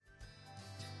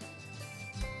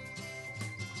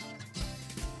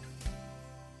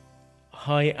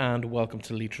Hi and welcome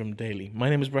to Leitrim Daily. My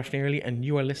name is Brett Nearly and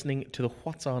you are listening to the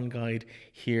What's On guide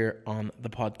here on the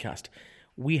podcast.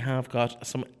 We have got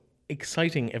some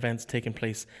exciting events taking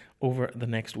place over the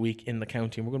next week in the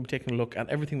county, and we're going to be taking a look at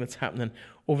everything that's happening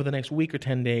over the next week or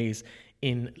 10 days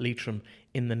in Leitrim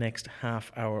in the next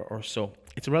half hour or so.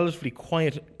 It's a relatively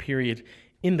quiet period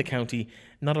in the county,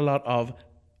 not a lot of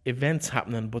events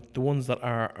happening, but the ones that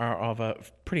are of a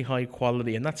pretty high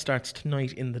quality, and that starts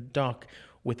tonight in the Dock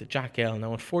with Jack L.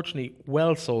 Now, unfortunately,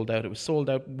 well sold out. It was sold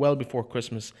out well before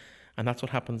Christmas, and that's what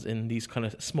happens in these kind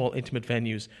of small, intimate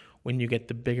venues when you get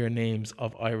the bigger names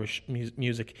of Irish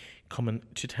music coming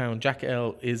to town. Jack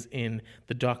L. is in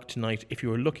the Dock tonight. If you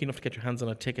were lucky enough to get your hands on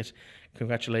a ticket,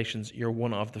 congratulations, you're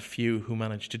one of the few who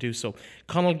managed to do so.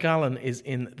 Conal Gallen is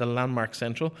in the Landmark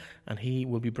Central, and he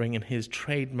will be bringing his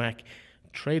trademark,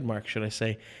 should I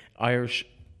say, Irish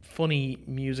funny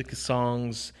music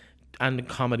songs and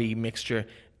comedy mixture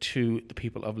to the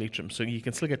people of Leitrim. So you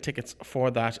can still get tickets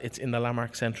for that. It's in the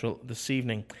Landmark Central this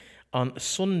evening. On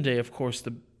Sunday, of course,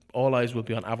 all eyes will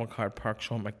be on Avantcard Park,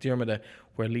 Sean McDermott,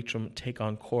 where Leitrim take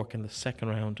on Cork in the second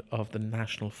round of the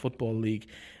National Football League,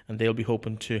 and they'll be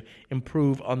hoping to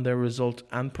improve on their result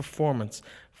and performance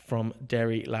from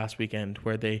Derry last weekend,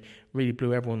 where they really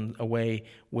blew everyone away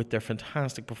with their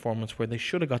fantastic performance, where they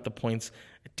should have got the points,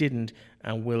 didn't,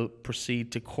 and will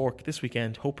proceed to Cork this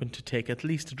weekend, hoping to take at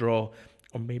least a draw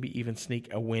or maybe even sneak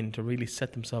a win to really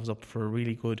set themselves up for a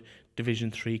really good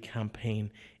Division 3 campaign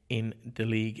in the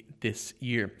league this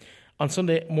year. On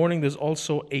Sunday morning, there's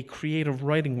also a creative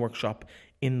writing workshop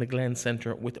in the Glen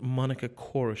Centre with Monica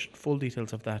Corish. Full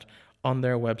details of that on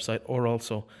their website or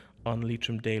also on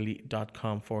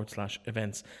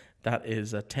leitrimdaily.com/events. That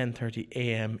is at 10:30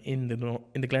 a.m. in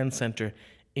the Glen Centre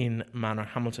in Manor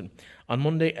Hamilton. On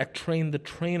Monday, a Train the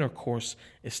Trainer course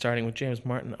is starting with James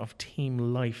Martin of Team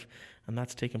Life, and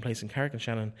that's taking place in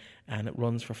Carrick-on-Shannon, and it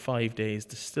runs for 5 days.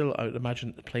 There's still, I would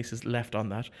imagine, places left on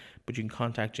that, but you can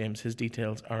contact James. His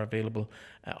details are available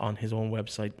on his own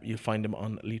website. You'll find him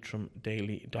on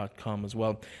leitrimdaily.com as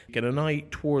well. Get an eye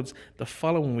towards the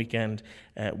following weekend.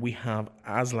 We have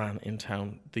Aslan in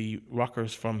town. The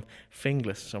rockers from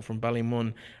Finglas, so from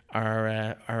Ballymun,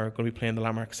 are going to be playing the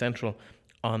Landmark Central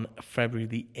on February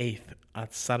the 8th,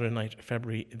 at Saturday night,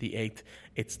 February the 8th.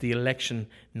 It's the election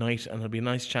night, and it'll be a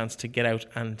nice chance to get out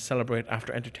and celebrate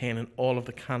after entertaining all of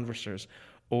the canvassers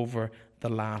over the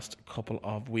last couple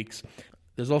of weeks.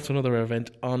 There's also another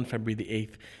event on February the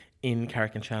 8th in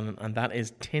Carrick-on-Shannon, and that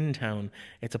is Tin Town.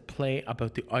 It's a play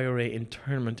about the IRA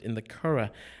internment in the Curragh,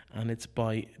 and it's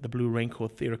by the Blue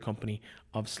Raincoat Theatre Company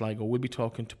of Sligo. We'll be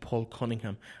talking to Paul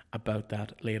Cunningham about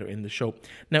that later in the show.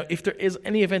 Now, if there is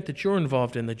any event that you're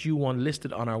involved in that you want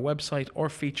listed on our website or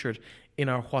featured in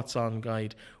our What's On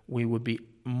guide, we would be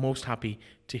most happy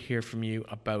to hear from you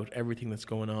about everything that's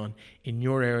going on in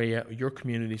your area, your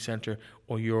community centre,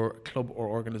 or your club or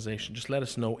organisation. Just let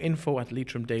us know,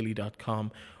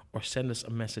 info@leitrimdaily.com, or send us a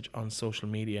message on social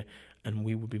media, and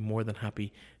we would be more than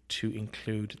happy to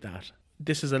include that.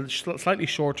 This is a slightly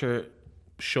shorter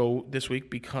show this week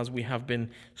because we have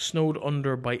been snowed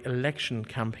under by election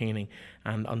campaigning,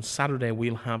 and on Saturday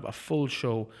we'll have a full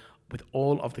show with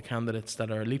all of the candidates that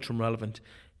are Leitrim relevant,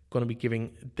 going to be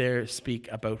giving their speak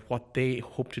about what they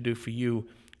hope to do for you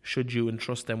should you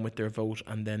entrust them with their vote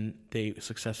and then they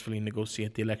successfully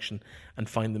negotiate the election and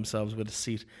find themselves with a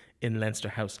seat in Leinster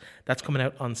House. That's coming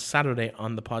out on Saturday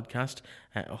on the podcast.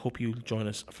 I hope you'll join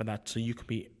us for that so you can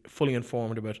be fully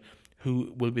informed about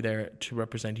who will be there to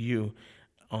represent you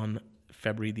on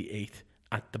February the 8th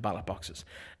at the ballot boxes.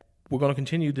 We're going to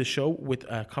continue this show with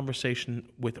a conversation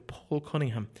with Paul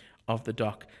Cunningham of the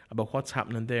Dock about what's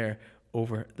happening there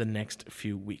over the next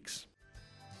few weeks.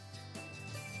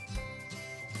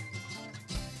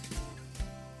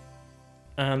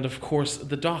 And of course,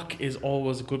 the Dock is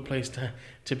always a good place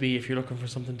to be if you're looking for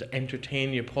something to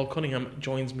entertain you. Paul Cunningham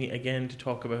joins me again to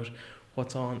talk about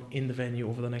what's on in the venue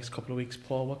over the next couple of weeks.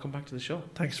 Paul, welcome back to the show.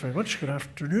 Thanks very much. Good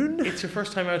afternoon. It's your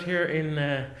first time out here in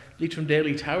Leitrim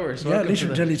Daily Towers. Yeah,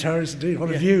 Leitrim Daily Towers indeed. What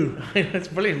a view. It's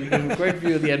brilliant. We have a great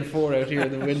view of the N4 out here,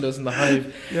 the windows and the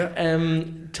Hive. Yeah.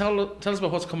 Tell us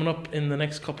about what's coming up in the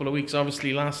next couple of weeks.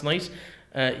 Obviously, last night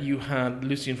you had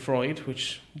Lucian Freud,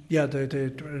 which... Yeah, we're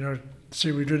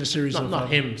doing a series of... Not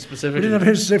him specifically. We didn't have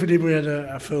him specifically, but we had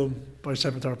a film by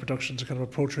Seventh Hour Productions, a kind of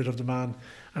a portrait of the man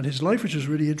and his life, which is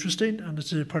really interesting, and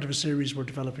it's a part of a series we're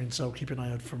developing, so keep an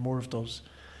eye out for more of those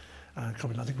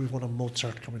coming. I think we've one on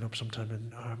Mozart coming up sometime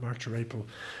in March or April.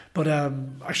 But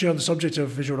actually on the subject of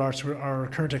visual arts, our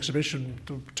current exhibition,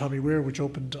 Tommy Weir, which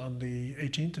opened on the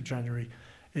 18th of January,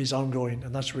 is ongoing,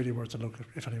 and that's really worth a look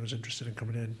if anyone's interested in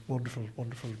coming in. Wonderful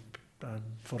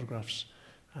photographs.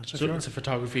 So it's a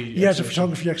photography. Yeah, it's a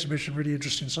photography exhibition. Really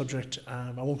interesting subject.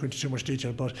 I won't go into too much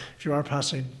detail, but if you are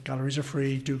passing, galleries are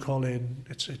free. Do call in.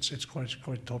 It's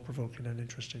quite thought provoking and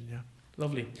interesting. Yeah.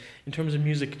 Lovely. In terms of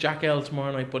music, Jack L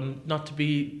tomorrow night, but not to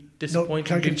be disappointed.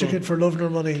 No, can't get a ticket for love nor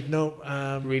money.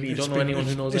 No. Really, you don't know anyone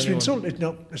who knows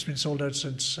anyone. It's been sold out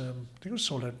since I think it was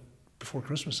sold out before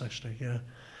Christmas actually. Yeah.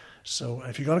 So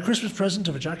if you got a Christmas present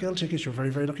of a Jack L ticket, you're a very,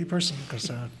 very lucky person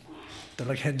because they're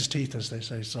like hen's teeth, as they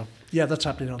say. So yeah, that's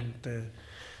happening on the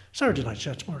Saturday night.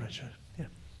 Yeah, tomorrow night. Yeah.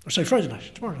 Or sorry, Friday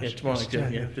night. Tomorrow night. Yeah, tomorrow night.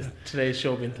 Yeah. Today's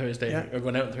show being Thursday. Yeah. We're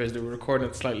going out on Thursday. We're recording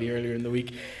it slightly earlier in the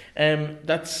week.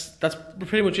 That's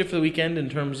pretty much it for the weekend in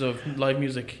terms of live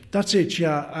music. That's it.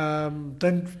 Yeah.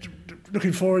 Then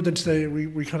looking forward, then today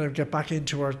we kind of get back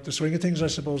into the swing of things. I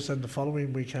suppose. Then the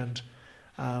following weekend,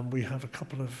 we have a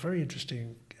couple of very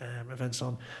interesting events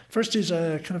on. First is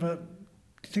a kind of a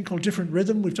thing called Different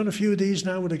Rhythm. We've done a few of these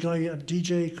now with a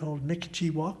DJ called Nick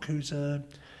T. Walk, who's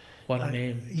what a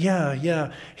name.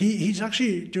 Yeah. He's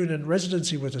actually doing a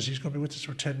residency with us. He's going to be with us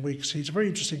for 10 weeks. He's a very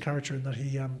interesting character in that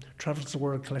he travels the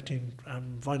world collecting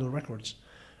vinyl records,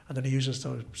 and then he uses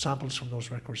the samples from those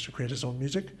records to create his own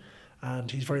music. And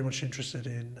he's very much interested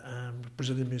in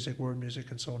Brazilian music, world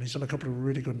music, and so on. He's done a couple of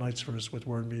really good nights for us with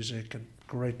world music and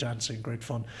great dancing, great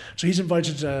fun. So he's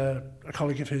invited a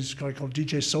colleague of his, a guy called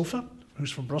DJ Sofa,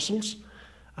 who's from Brussels,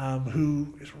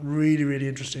 who is really, really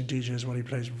interesting DJ as well. He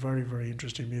plays very, very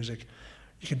interesting music.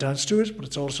 You can dance to it, but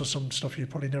it's also some stuff you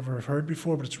probably never have heard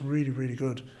before, but it's really, really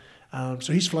good.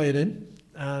 So he's flying in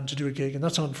to do a gig, and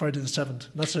that's on Friday the 7th.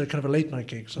 And that's a kind of a late night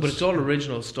gig. So but it's all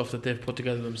original stuff that they've put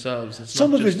together themselves. It's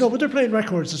some of it, no, but they're playing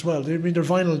records as well. They're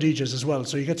vinyl DJs as well,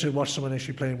 so you get to watch someone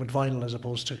actually playing with vinyl as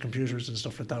opposed to computers and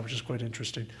stuff like that, which is quite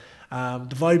interesting.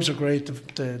 The vibes are great.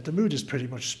 The mood is pretty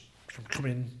much come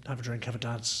in, have a drink, have a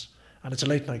dance. And it's a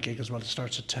late night gig as well. It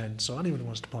starts at 10. So anyone who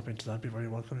wants to pop into that, be very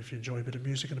welcome if you enjoy a bit of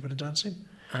music and a bit of dancing.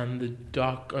 And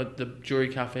the Jury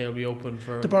Cafe will be open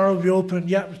for... The bar will be open,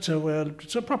 yeah. So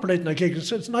it's a proper late night gig.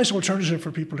 It's a nice alternative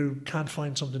for people who can't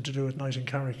find something to do at night in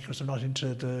Carrick because they're not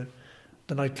into the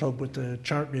nightclub with the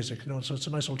chart music. So it's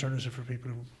a nice alternative for people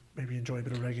who maybe enjoy a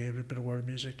bit of reggae, a bit of world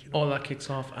music. All that kicks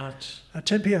off at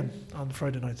 10 p.m. on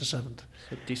Friday night, the 7th.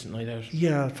 So a decent night out.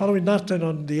 Yeah, following that then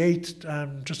on the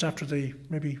 8th, just after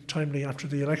maybe timely after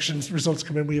the elections results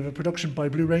come in, we have a production by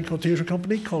Blue Raincoat Theatre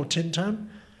Company called Tin Town,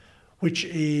 which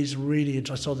is really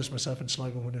interesting. I saw this myself in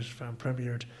Sligo when it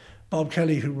premiered. Bob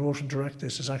Kelly, who wrote and directed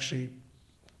this, is actually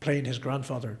playing his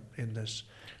grandfather in this.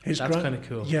 That's kind of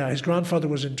cool. Yeah, his grandfather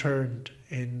was interned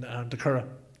in the Curragh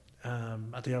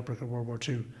at the outbreak of World War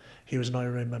II. He was an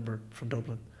IRA member from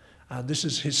Dublin. And this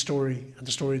is his story and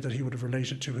the story that he would have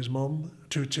related to his mum,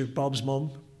 to Bob's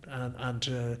mum, and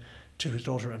to his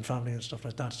daughter and family and stuff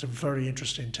like that. It's a very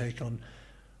interesting take on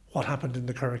what happened in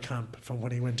the Curragh camp from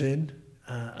when he went in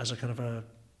as a kind of a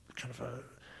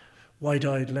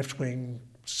wide-eyed left-wing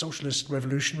socialist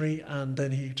revolutionary, and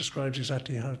then he describes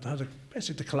exactly how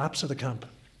basically the collapse of the camp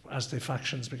as the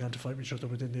factions began to fight each other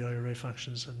within the IRA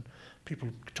factions, and people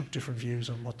took different views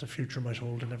on what the future might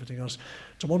hold and everything else.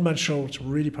 It's a one-man show. It's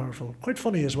really powerful, quite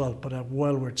funny as well, but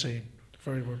well worth seeing.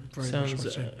 Very sounds much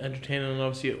worth seeing. Entertaining, and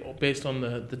obviously based on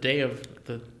the day of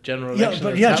the general election.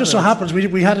 It just so happens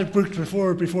we had it booked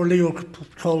before Leo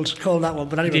called that one.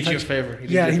 But anyway, he did you a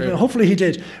favour. Hopefully he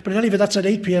did. But anyway, that's at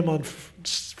 8 p.m. on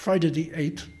Friday the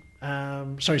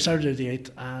 8th. Saturday the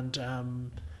 8th,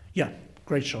 and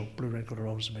great show. Blue Raincoat are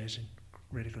always amazing.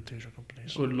 Really good theatre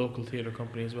companies. Good local theatre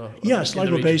company as well. Yeah,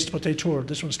 Sligo based, but they tour.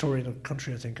 This one's touring the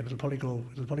country, I think, and it'll probably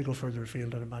go further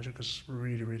afield, I'd imagine, because it's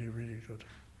really, really, really good.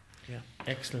 Yeah.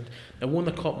 Excellent. Now, one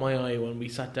that caught my eye when we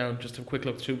sat down, just a quick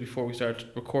look through before we started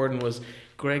recording, was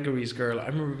Gregory's Girl. I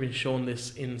remember being shown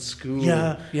this in school.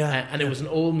 And it was an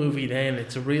old movie then.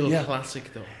 It's a real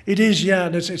classic, though. It is, yeah,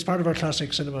 and it's part of our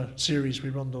classic cinema series. We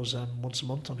run those once a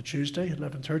month on a Tuesday at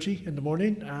 11:30 in the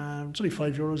morning. It's only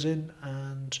 €5 in,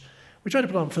 and we try to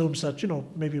put on films that,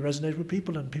 maybe resonate with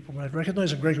people and people might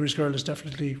recognise, and Gregory's Girl is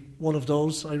definitely one of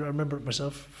those. I remember it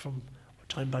myself from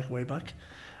way back.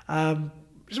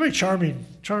 It's a very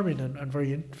charming and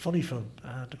very funny film.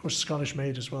 And of course, Scottish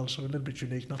made as well, so a little bit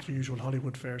unique, not the usual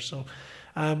Hollywood fare. So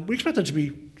we expect there to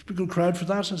be a good crowd for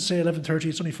that. I'd say 11:30,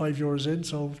 it's only €5 in,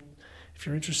 so if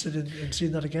you're interested in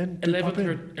seeing that again,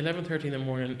 11:30 in the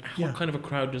morning. What kind of a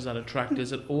crowd does that attract?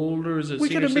 Is it older? Is it we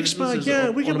get a mixed bag? Yeah,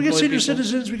 we get senior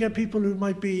citizens. We get people who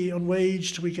might be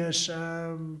unwaged. We get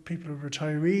people who are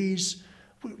retirees.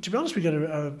 To be honest, we get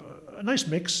a nice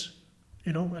mix.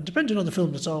 And depending on the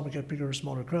film that's on, we get bigger or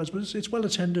smaller crowds, but it's well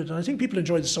attended, and I think people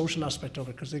enjoy the social aspect of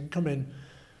it because they can come in,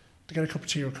 they get a cup of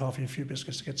tea or coffee, a few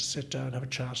biscuits, they get to sit down, have a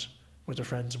chat with their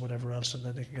friends and whatever else, and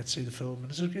then they can get to see the film.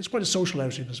 And it's quite a social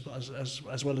outing as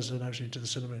well as an outing to the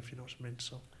cinema, if you know what I mean.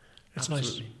 So it's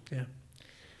Absolutely. nice. Yeah.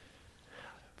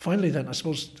 Finally, then, I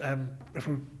suppose if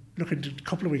we're looking a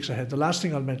couple of weeks ahead, the last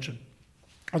thing I'll mention,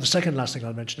 or the second last thing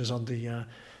I'll mention, is on the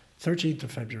 13th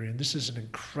of February, and this is an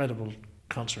incredible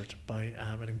concert by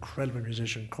an incredible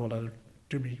musician called,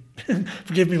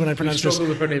 forgive me when I pronounce this.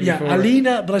 With her name yeah, before.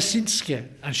 Alina Blasinska,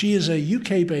 and she is a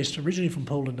UK-based, originally from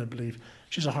Poland, I believe.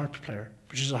 She's a harp player,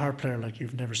 but she's a harp player like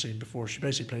you've never seen before. She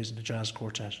basically plays in the jazz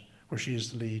quartet, where she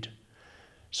is the lead.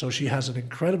 So she has an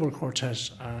incredible quartet,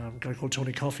 a guy called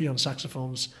Tony Coffey on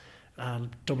saxophones,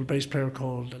 double bass player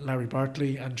called Larry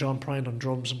Bartley, and John Prine on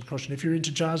drums and percussion. If you're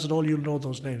into jazz at all, you'll know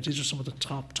those names. These are some of the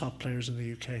top players in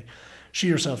the UK. She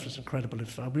herself is incredible.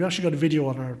 We've actually got a video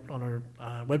on our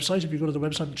website. If you go to the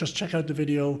website and just check out the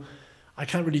video, I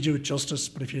can't really do it justice,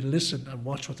 but if you listen and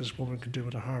watch what this woman can do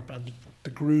with a harp, and the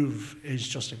groove is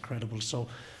just incredible. So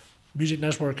Music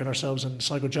Network and ourselves and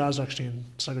Sligo Jazz, actually, and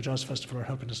Sligo Jazz Festival are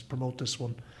helping us promote this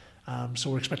one.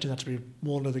 So we're expecting that to be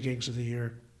one of the gigs of the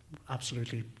year.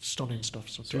 Absolutely stunning stuff.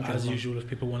 So as usual, if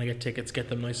people want to get tickets, get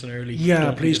them nice and early.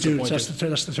 Yeah, please do. That's the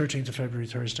 13th of February,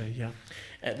 Thursday, yeah.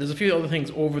 There's a few other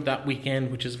things over that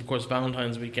weekend, which is, of course,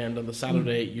 Valentine's weekend. On the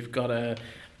Saturday, you've got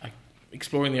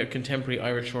exploring the contemporary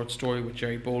Irish short story with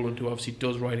Jerry Boland, who obviously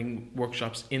does writing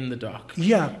workshops in the dock.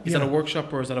 Yeah. Is that a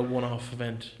workshop or is that a one-off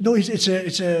event? No,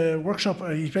 it's a workshop.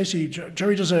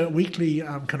 Jerry does a weekly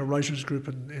kind of writers group,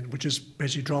 which is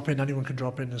basically drop in. Anyone can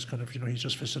drop in as kind of, he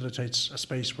just facilitates a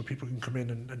space where people can come in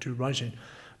and do writing.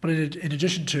 But in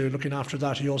addition to looking after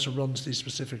that, he also runs these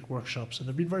specific workshops, and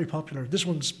they've been very popular. This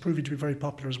one's proving to be very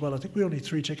popular as well. I think we only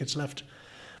 3 tickets left,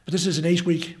 but this is an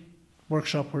 8-week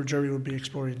workshop where Jerry will be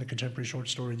exploring the contemporary short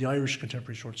story, the Irish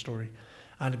contemporary short story,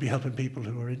 and he'll be helping people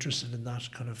who are interested in that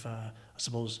kind of, I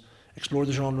suppose, explore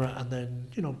the genre, and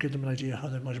then give them an idea how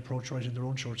they might approach writing their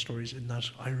own short stories in that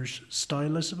Irish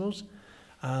style, I suppose.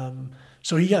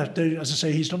 So as I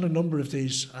say, he's done a number of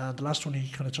these. The last one he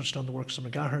kind of touched on the works of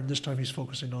McGahern. This time he's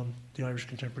focusing on the Irish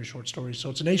contemporary short stories.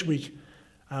 So it's an 8-week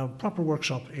proper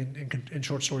workshop in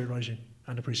short story writing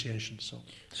and appreciation. So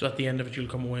at the end of it, you'll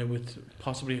come away with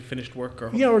possibly a finished work,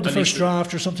 or the first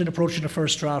draft, or something approaching a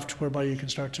first draft, whereby you can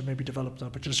start to maybe develop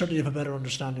that. But you'll certainly have a better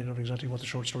understanding of exactly what the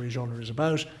short story genre is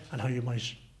about and how you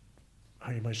might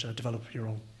develop your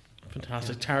own.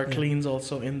 Fantastic. Tara Clean's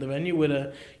also in the venue with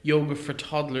a yoga for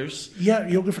toddlers. Yeah,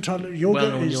 yoga for toddlers.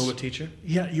 Well-known yoga teacher.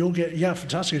 Yeah, yoga. Yeah,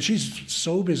 fantastic. And she's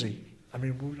so busy. I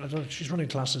mean, she's running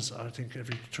classes, I think,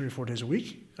 every 3 or 4 days a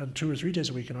week, and 2 or 3 days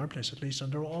a week in our place at least,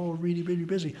 and they're all really, really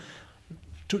busy.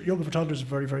 Yoga for toddlers is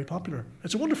very, very popular.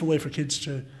 It's a wonderful way for kids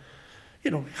to,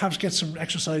 get some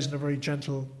exercise in a very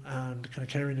gentle and kind of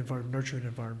caring environment, nurturing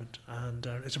environment, and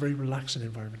it's a very relaxing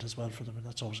environment as well for them, and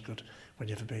that's always good when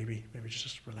you have a baby. Maybe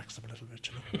just relax them a little bit,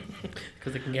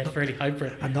 because they can get fairly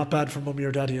hyper. And not bad for mummy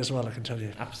or daddy as well, I can tell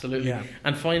you. Absolutely. Yeah.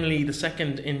 And finally, the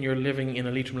second In Your Living in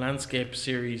a Leitrim Landscape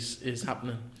series is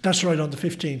happening. That's right, on the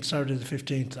 15th, Saturday the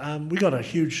 15th. We got a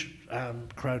huge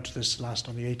crowd to this last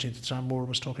on the 18th. Sam Moore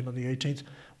was talking on the 18th.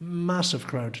 Massive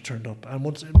crowd turned up.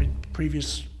 And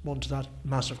previous one to that,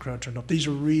 massive crowd turned up. These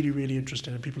are really, really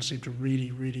interesting, and people seem to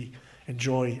really, really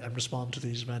enjoy and respond to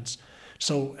these events.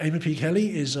 So Eamon P.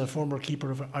 Kelly is a former keeper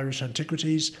of Irish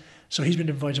antiquities. So he's been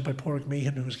invited by Pádraig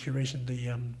Meehan, who was curating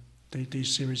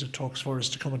these series of talks for us,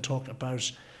 to come and talk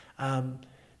about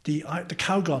the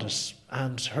cow goddess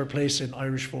and her place in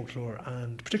Irish folklore,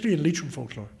 and particularly in Leitrim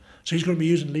folklore. So he's going to be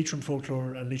using Leitrim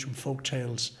folklore and Leitrim folk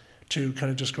tales to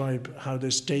kind of describe how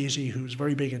this deity, who's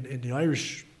very big in the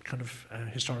Irish kind of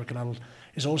historical annal,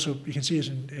 is also, you can see it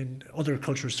in other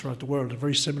cultures throughout the world, a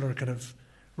very similar kind of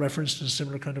reference to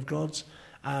similar kind of gods.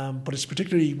 But it's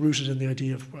particularly rooted in the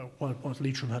idea of what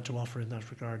Leitrim had to offer in that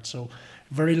regard. So,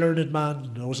 very learned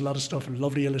man, knows a lot of stuff, a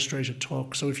lovely illustrated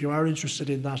talk. So if you are interested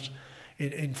in that,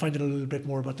 in finding a little bit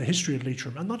more about the history of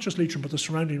Leitrim, and not just Leitrim, but the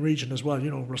surrounding region as well,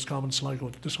 Roscommon,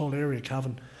 Sligo, this whole area,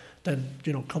 Cavan, then,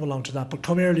 come along to that. But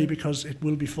come early, because it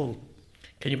will be full.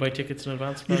 Can you buy tickets in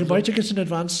advance? You can buy tickets in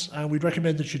advance, and we'd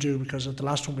recommend that you do, because at the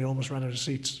last one we almost ran out of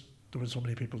seats. There were so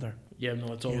many people there. Yeah,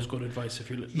 no, it's always good advice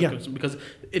if you look at them, because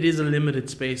it is a limited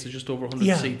space. It's just over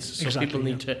 100 seats, so exactly, people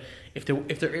need to, if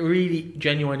they really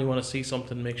genuinely want to see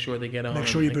something, make sure they get on. Make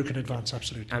sure you book in advance,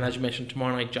 absolutely. And as you mentioned,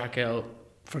 tomorrow night, Jack L,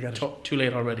 forget it. Too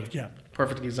late already. Yeah.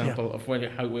 Perfect example of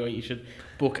how you should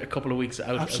book a couple of weeks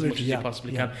out as much as you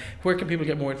possibly can. Where can people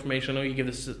get more information? I know you give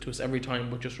this to us every time,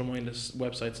 but just remind us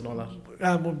websites and all that.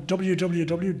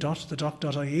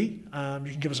 www.thedoc.ie.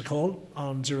 You can give us a call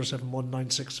on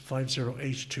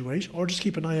 07196508828, or just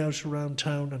keep an eye out around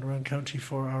town and around county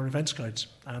for our events guides.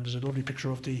 And there's a lovely picture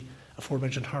of the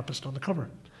aforementioned harpist on the cover,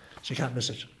 so you can't miss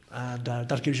it. And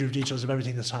that gives you details of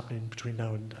everything that's happening between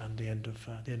now and the end of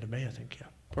May, I think. Yeah.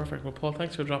 Perfect. Well, Paul,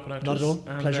 thanks for dropping out. Not at all.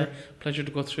 Pleasure. Pleasure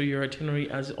to go through your itinerary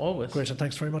as always. Great, and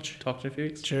thanks very much. Talk to you in a few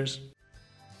weeks. Cheers.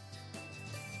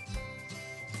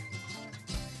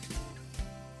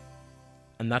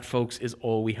 And that, folks, is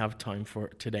all we have time for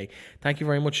today. Thank you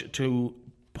very much to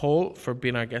Paul for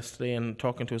being our guest today and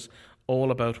talking to us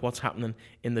all about what's happening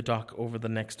in the dock over the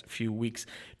next few weeks.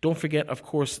 Don't forget, of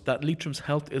course, that Leitrim's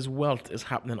Health is Wealth is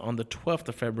happening on the 12th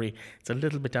of February. It's a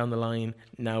little bit down the line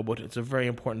now, but it's a very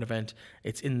important event.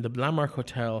 It's in the Landmark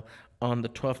Hotel on the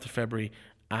 12th of February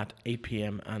at 8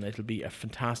 p.m. and it'll be a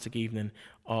fantastic evening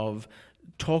of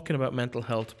talking about mental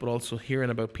health, but also hearing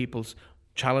about people's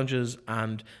challenges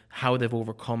and how they've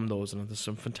overcome those, and there's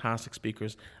some fantastic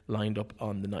speakers lined up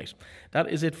on the night.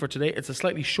 That is it for today. It's a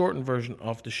slightly shortened version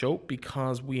of the show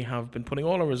because we have been putting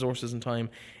all our resources and time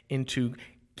into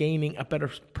gaining a better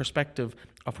perspective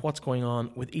of what's going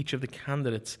on with each of the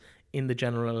candidates in the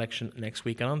general election next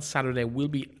week. And on Saturday we'll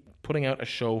be putting out a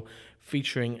show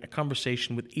featuring a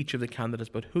conversation with each of the candidates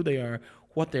about who they are,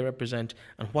 what they represent,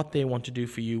 and what they want to do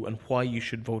for you and why you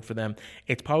should vote for them.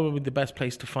 It's probably the best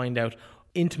place to find out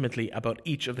intimately about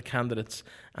each of the candidates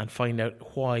and find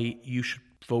out why you should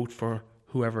vote for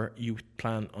whoever you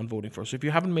plan on voting for. So if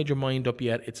you haven't made your mind up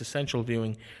yet, it's essential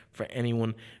viewing for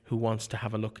anyone who wants to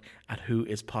have a look at who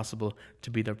is possible to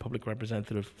be their public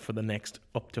representative for the next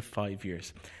up to 5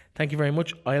 years. Thank you very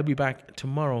much. I'll be back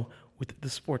tomorrow with The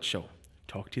Sports Show.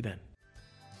 Talk to you then.